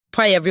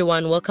Hi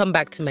everyone, welcome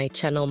back to my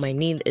channel. My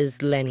name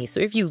is Lenny.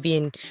 So if you've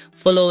been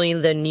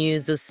following the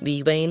news this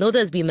week, then you know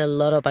there's been a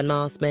lot of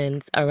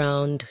announcements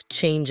around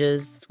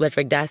changes with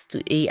regards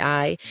to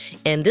AI.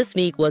 And this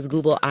week was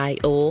Google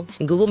I/O.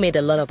 And Google made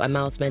a lot of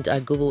announcements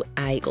at Google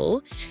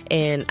I/O.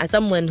 And as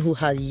someone who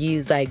has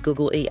used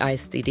Google AI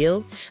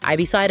Studio, I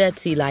decided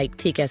to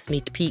take a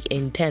sneak peek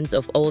in terms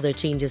of all the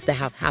changes that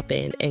have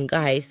happened. And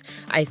guys,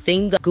 I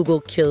think that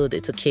Google killed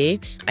it, okay?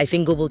 I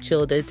think Google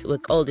killed it with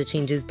all the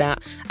changes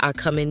that are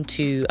coming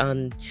to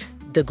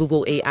the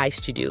Google AI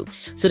Studio.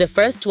 So the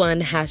first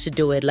one has to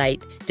do with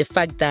the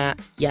fact that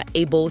you're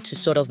able to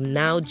sort of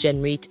now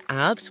generate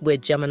apps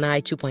with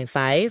Gemini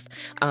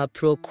 2.5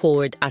 Pro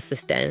Code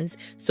Assistance.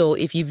 So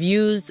if you've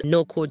used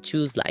no-code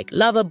tools like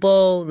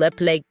Lovable,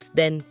 Leplex,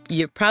 then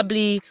you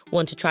probably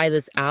want to try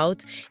this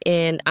out.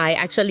 And I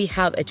actually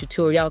have a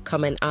tutorial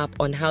coming up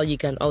on how you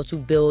can also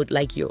build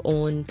your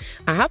own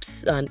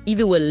apps,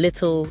 even with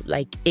little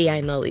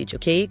AI knowledge,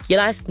 okay?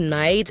 Last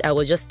night, I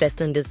was just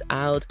testing this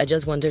out. I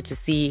just wanted to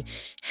see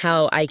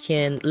how I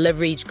can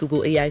leverage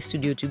Google AI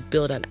Studio to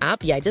build an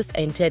app. I just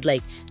entered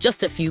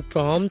just a few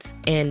prompts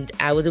and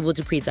I was able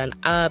to create an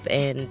app,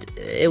 and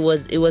it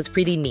was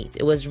pretty neat.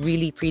 It was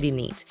really pretty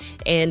neat.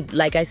 And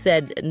like I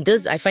said,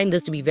 I find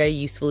this to be very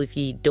useful if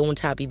you don't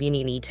have even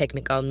any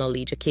technical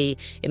knowledge, okay?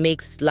 It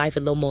makes life a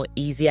little more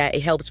easier.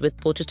 It helps with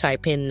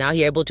prototyping. Now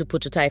you're able to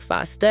prototype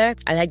faster.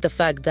 I like the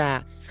fact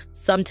that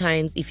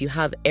sometimes if you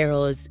have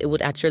errors, it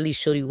would actually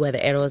show you where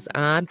the errors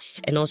are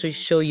and also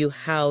show you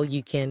how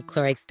you can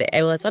correct the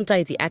errors.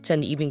 Sometimes it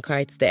actually even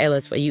corrects the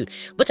errors for you,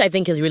 which I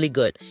think is really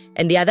good.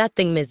 And the other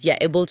thing is you're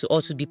able to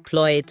also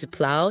deploy it to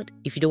cloud.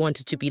 If you don't want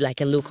it to be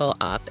a local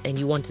app and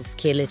you want to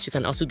scale it, you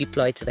can also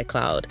deploy it to the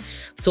cloud.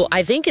 So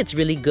I think it's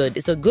really good.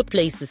 It's a good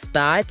place to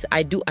start.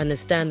 I do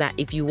understand that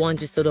if you want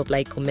to sort of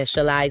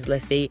commercialize,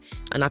 let's say,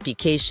 an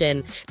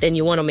application, then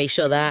you want to make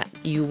sure that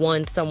you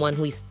want someone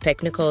who is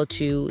technical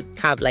to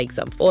have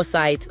some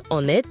foresight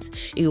on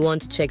it. You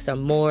want to check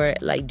some more,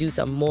 do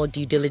some more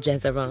due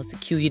diligence around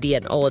security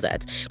and all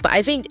that. But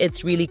I think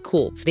it's really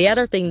cool. The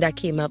other thing that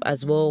came up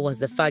as well was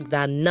the fact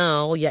that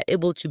now you're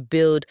able to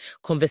build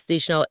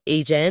conversational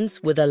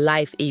agents with a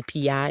live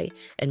API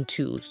and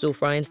tools. So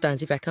for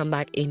instance, if I come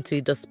back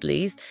into this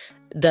place,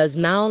 there's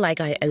now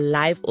a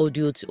live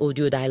audio to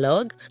audio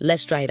dialogue.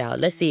 Let's try it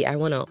out. Let's say I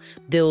want to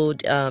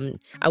build,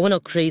 I want to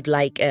create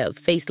a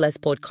faceless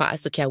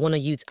podcast. Okay, I want to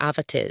use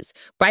avatars.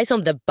 Right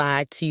from the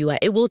back, you are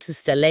able to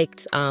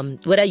select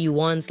whether you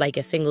want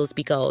a single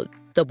speaker or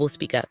double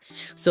speaker.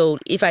 So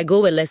if I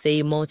go with, let's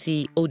say,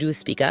 multi-audio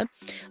speaker,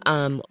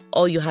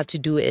 all you have to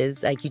do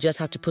is you just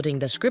have to put in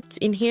the script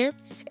in here,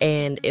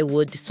 and it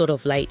would sort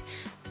of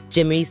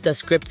generates the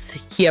scripts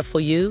here for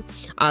you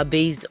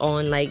based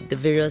on the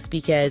various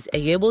speakers,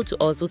 and you're able to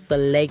also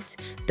select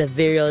the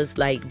various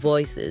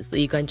voices. So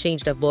you can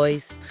change the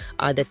voice,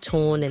 the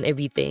tone and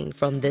everything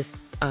from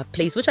this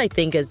place, which I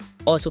think is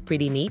also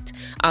pretty neat.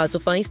 So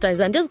for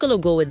instance, I'm just gonna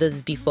go with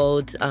this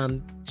default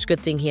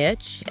scripting here,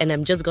 and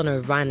I'm just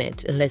gonna run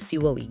it and let's see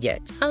what we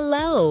get.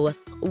 Hello,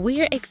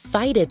 we're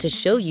excited to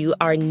show you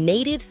our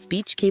native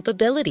speech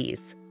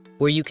capabilities,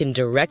 where you can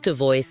direct a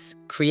voice,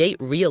 create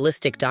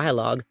realistic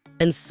dialogue,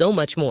 and so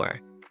much more.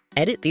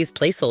 Edit these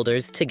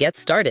placeholders to get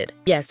started.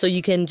 Yeah, so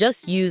you can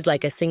just use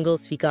a single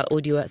speaker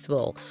audio as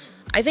well.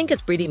 I think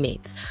it's pretty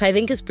neat.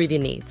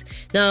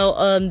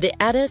 Now, the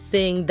other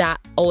thing that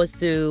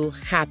also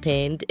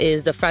happened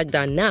is the fact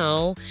that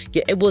now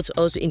you're able to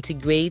also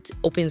integrate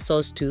open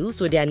source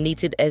tools with their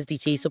native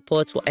SDK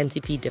supports for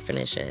MCP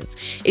definitions.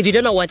 If you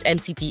don't know what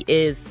MCP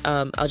is,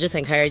 I'll just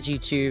encourage you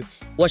to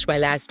watch my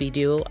last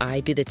video. I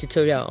did a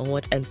tutorial on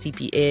what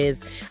MCP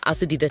is. I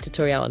also did a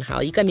tutorial on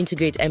how you can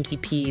integrate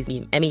MCPs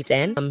in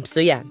M8N. So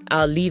yeah,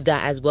 I'll leave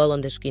that as well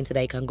on the screen so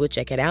that you can go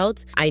check it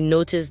out. I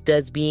noticed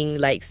there's being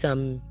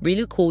some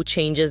really cool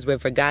changes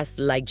with regards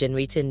to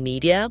generating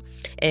media,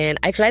 and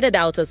I tried it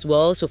out as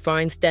well. So for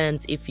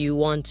instance, if you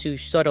want to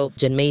sort of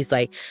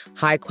generate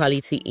high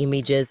quality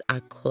images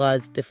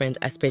across different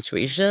aspect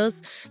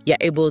ratios, you're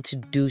able to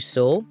do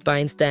so. For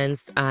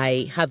instance,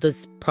 I have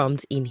this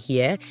prompt in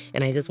here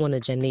and I just want to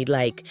generate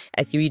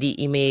a 3D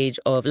image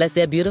of, let's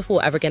say, a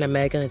beautiful African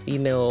American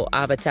female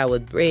avatar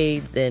with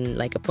braids and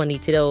a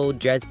ponytail,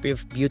 dressed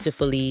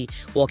beautifully,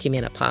 walking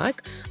in a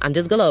park. I'm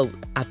just gonna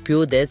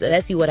upload this.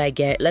 Let's see what I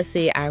get. Let's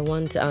say I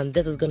want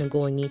this is gonna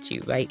go on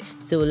YouTube, right?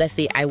 So let's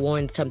say I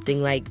want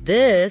something like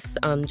this.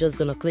 I'm just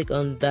gonna click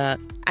on the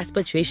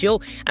aspect ratio.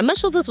 I'm not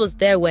sure this was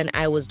there when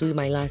I was doing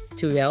my last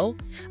tutorial.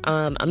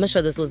 I'm not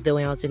sure this was there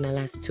when I was doing my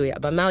last tutorial,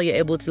 but now you're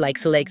able to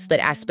select the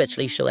aspect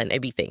ratio and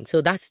everything.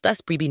 So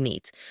that's pretty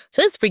neat.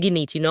 So it's pretty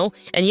neat,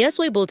 and you're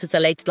also able to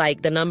select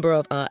the number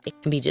of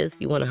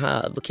images you want to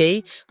have,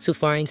 okay? So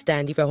for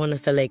instance, if I want to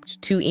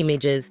select 2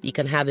 images, you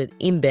can have it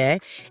in there,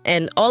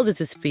 and all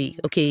this is free,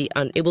 okay?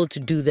 I'm able to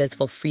do this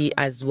for free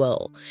as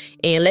well.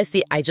 And let's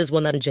say I just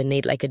want to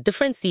generate a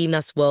different scene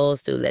as well.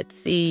 So let's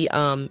see,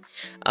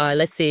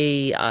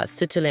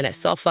 sitting in a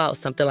sofa or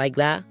something like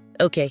that.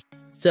 Okay,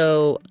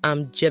 so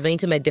I'm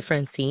generating my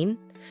different scene.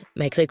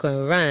 I click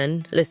on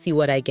run. Let's see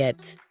what I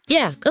get.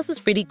 Yeah, this is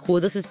pretty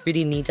cool. This is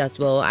pretty neat as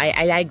well.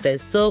 I like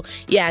this. So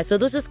yeah, so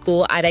this is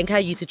cool. I'd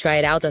encourage you to try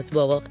it out as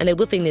well. And the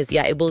good thing is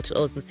you're able to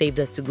also save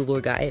this to Google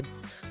Drive.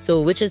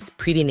 So, which is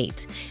pretty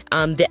neat.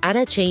 The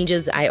other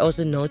changes I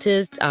also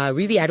noticed,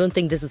 really, I don't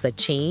think this is a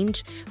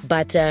change,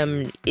 but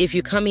if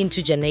you come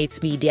into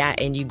Generate Media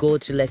and you go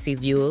to, let's say,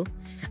 View,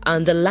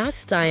 the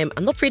last time,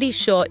 I'm not pretty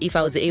sure if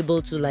I was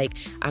able to like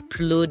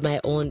upload my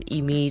own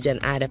image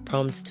and add a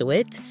prompt to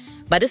it.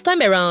 But this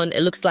time around,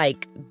 it looks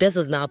like this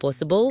is now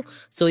possible.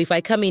 So if I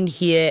come in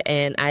here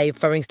and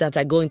for instance,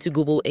 I go into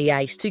Google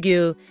AI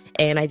Studio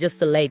and I just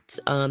select,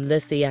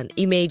 let's say, an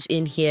image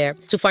in here.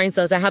 So for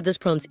instance, I have this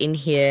prompt in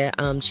here.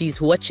 She's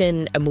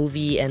watching a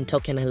movie and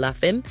talking and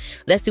laughing.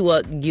 Let's see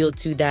what Geo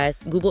 2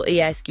 does. Google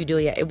AI Studio,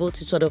 you're able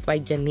to sort of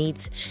like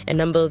generate a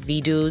number of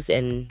videos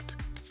and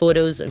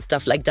photos and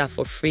stuff like that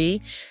for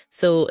free.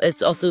 So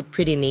it's also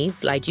pretty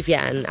neat. Like if you're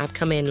an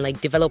upcoming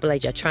like developer,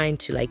 like you're trying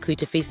to like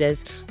create a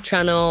faces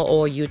channel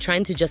or you're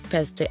trying to just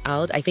test it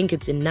out, I think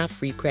it's enough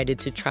free credit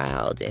to try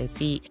out and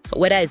see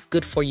whether it's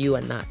good for you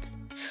or not.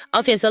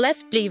 Okay, so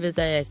let's play this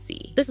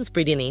ISC. This is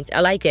pretty neat.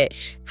 I like it.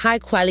 High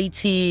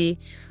quality,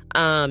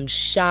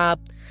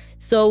 sharp.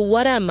 So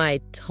what are my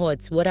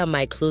thoughts? What are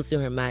my closing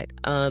remarks?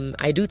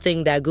 I do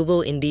think that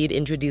Google indeed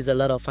introduced a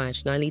lot of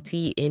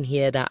functionality in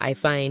here that I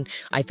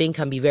think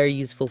can be very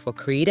useful for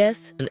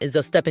creators and is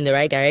a step in the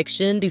right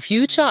direction. The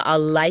future I'd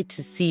like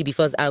to see,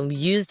 because I've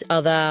used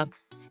other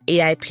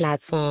AI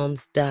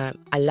platforms that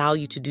allow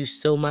you to do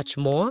so much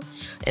more,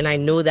 and I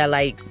know that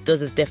like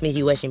this is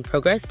definitely work in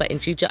progress, but in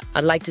future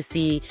I'd like to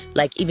see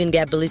like even the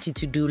ability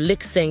to do lip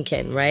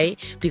syncing, right?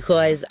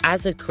 Because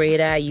as a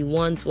creator, you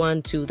want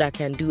one tool that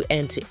can do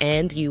end to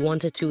end, you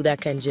want a tool that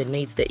can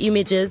generate the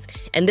images,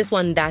 and this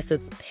one does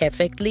it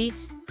perfectly.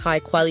 High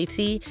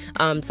quality.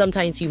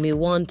 Sometimes you may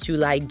want to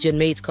like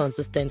generate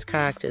consistent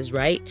characters,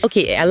 right?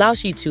 Okay, it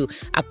allows you to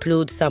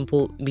upload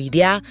sample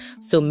media.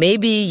 So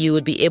maybe you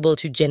would be able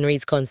to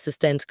generate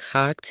consistent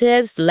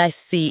characters. Let's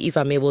see if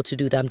I'm able to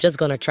do that. I'm just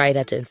gonna try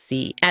that and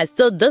see.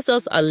 So this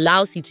also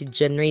allows you to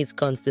generate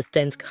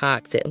consistent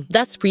character.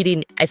 That's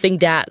pretty, I think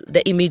that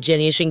the image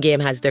generation game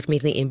has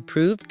definitely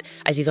improved.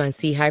 As you can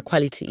see, high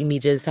quality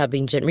images have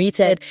been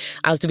generated.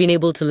 As to being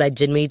able to like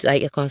generate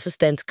like a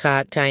consistent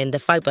character, and the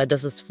fact that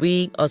this is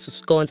free also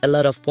scores a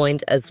lot of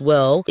points as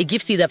well. It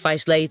gives you the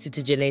functionality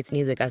to generate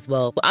music as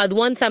well. I'd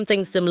want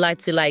something similar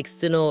to like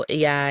Suno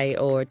AI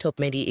or Top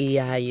Medi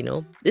AI, you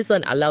know. This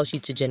one allows you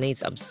to generate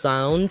some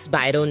sounds,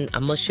 but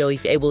I'm not sure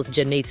if you're able to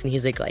generate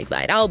music like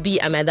that. That'll be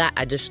another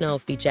additional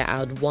feature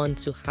I would want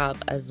to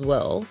have as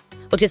well.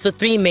 Okay, so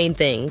 3 main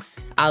things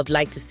I would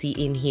like to see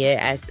in here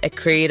as a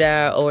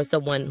creator or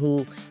someone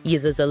who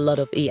uses a lot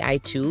of AI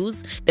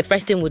tools. The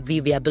first thing would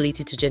be the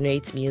ability to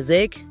generate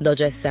music, not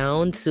just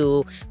sound.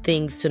 So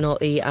things to know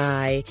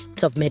AI,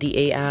 Top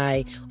Medi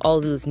AI,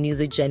 all those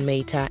music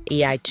generator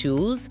AI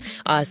tools.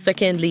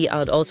 Secondly, I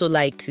would also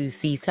like to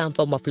see some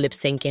form of lip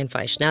syncing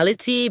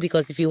functionality,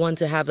 because if you want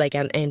to have like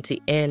an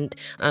end-to-end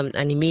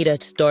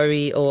animated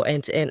story or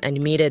end-to-end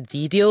animated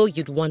video,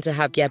 you'd want to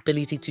have the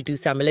ability to do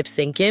some lip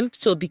syncing.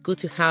 So it'd be good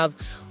to have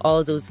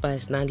all those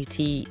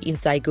functionality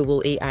inside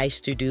Google AI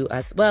Studio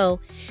as well.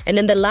 And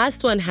then the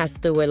last one has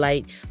to be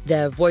like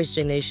the voice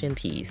generation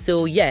piece.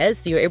 So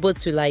yes, you're able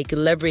to like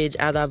leverage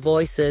other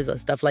voices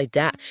and stuff like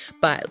that,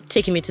 but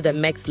taking me to the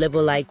next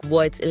level, like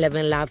what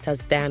 11 Labs has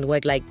done,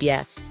 what like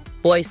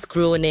voice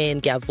cloning,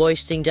 get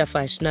voice changer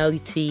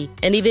functionality,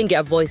 and even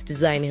get voice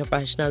designing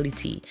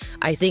functionality.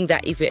 I think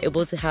that if you're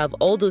able to have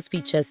all those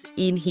features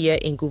in here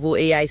in Google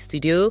AI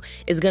Studio,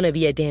 it's gonna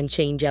be a damn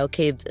changer.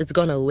 Okay, it's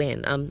gonna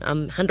win. I'm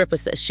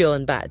 100% sure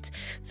on that.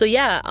 So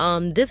yeah,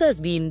 this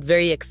has been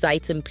very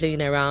exciting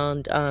playing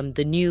around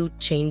the new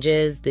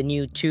changes, the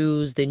new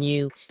tools, the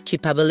new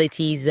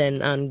capabilities,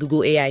 and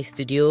Google AI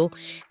Studio.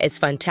 It's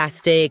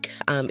fantastic.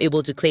 I'm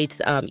able to create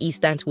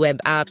instant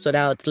web apps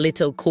without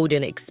little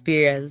coding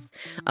experience.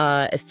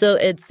 So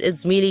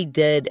it's really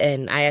good,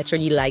 and I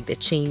actually like the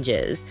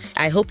changes.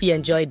 I hope you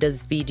enjoyed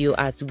this video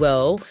as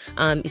well.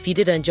 If you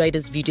did enjoy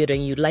this video,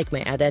 then you'd like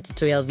my other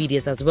tutorial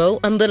videos as well,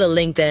 I'm gonna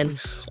link them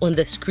on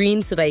the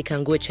screen so that you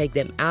can go check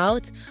them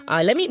out.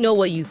 Let me know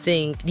what you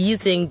think. Do you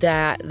think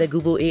that the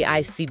Google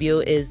AI Studio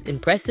is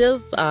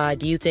impressive?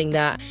 Do you think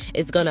that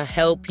it's gonna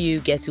help you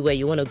get to where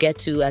you want to get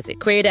to as a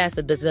creator, as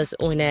a business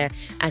owner,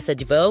 as a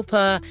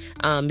developer?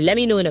 Let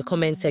me know in the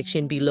comment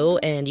section below,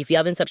 and if you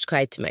haven't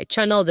subscribed to my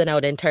channel, then I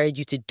would encourage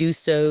you to do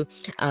so.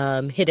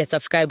 Hit the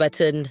subscribe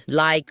button,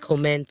 like,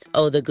 comment,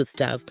 all the good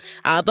stuff.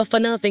 But for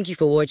now, thank you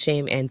for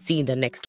watching, and see you in the next one.